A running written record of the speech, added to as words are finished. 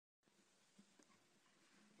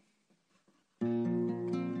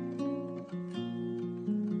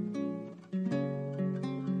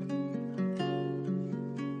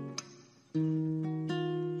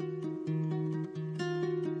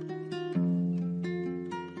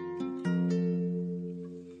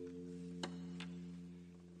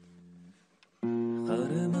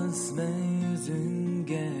Qaramasman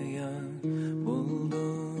yüzünge ya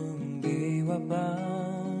buldum bevafo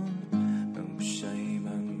ben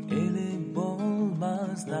pushayman elib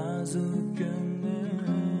olmaz nazuk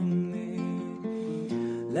gönlümni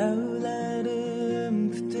lavlarim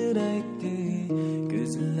titrekti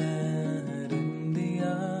gözlerimde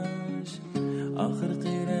yaş ahir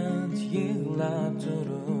qirant yig'lab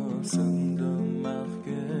turib sindim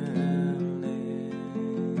mahkumni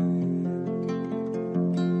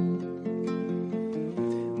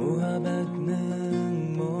muhabbatning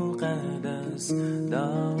muqaddas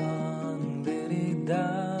davonlarida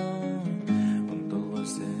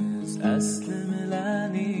untug'usiz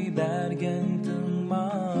aslimlarni bergandim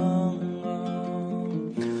manga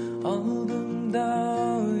oldimda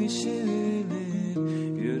ishilib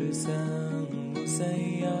yursam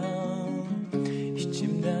musayyam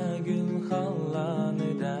ichimda gul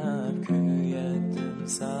xallanida kuyatdim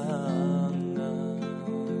sanga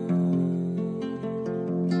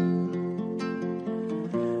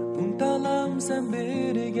sen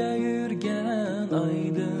birga yurgan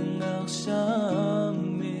aydın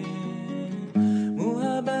akşamni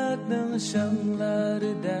muhabbatning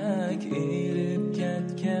shamlaridek erib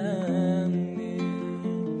ketganni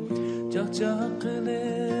chaqchaq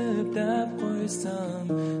qilib deb qo'ysam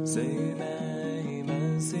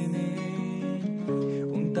sevmayman seni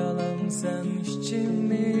unutalam sen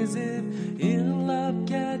ichim ezib yig'lab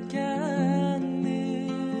ketganni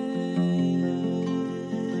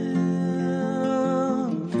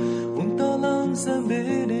sen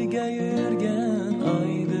birga yurgan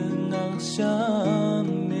aydın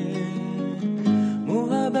akşamni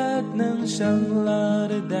muhabbatning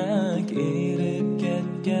shamlaridek erib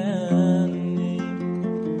ketganni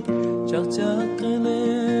chaqchaq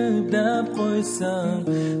qilib deb qo'ysam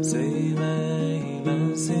sevmayman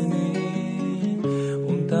seni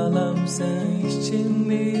unutalam sen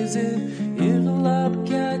ichim ezib yig'lab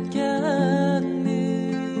ketganni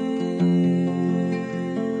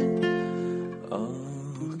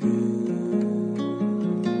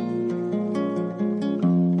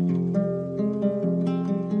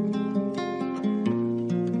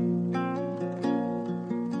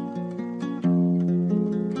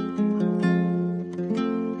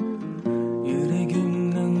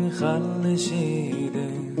Xallishida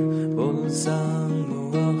bo'lsam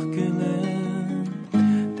buvoq gulim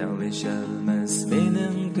tanlasholmas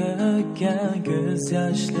mening ko'kka ko'z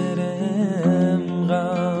yoshlarim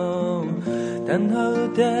g'am tanho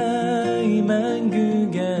o'tay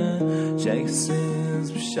manguga cheksiz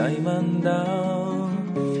pushaymondan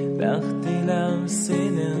baxtilam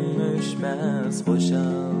sening o'chmas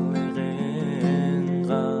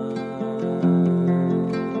xo'shallig'ingga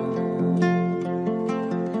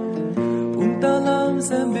unutalam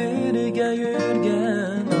sen birga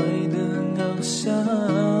yurgan aydın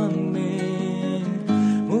akşamni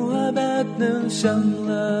muhabbatning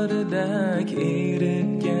shamlaridek erib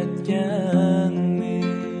ketganni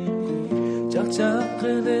chaqchaq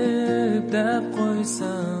qilib deb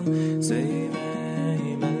qo'ysam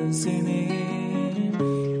sevmayman seni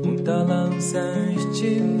unutalam sen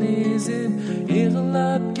ichim ezib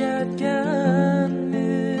yig'lab ketganni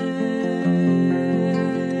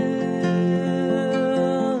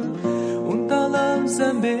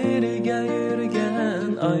sen birga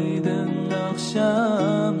yurgan aydın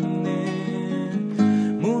akşamni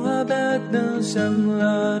muhabbatning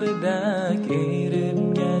shamlaridek erib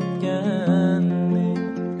ketganni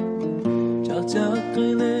chaqchaq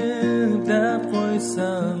qilib deb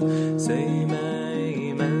qo'ysam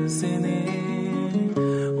sevmayman seni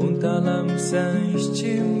unutalam sen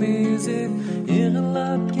ichim ezib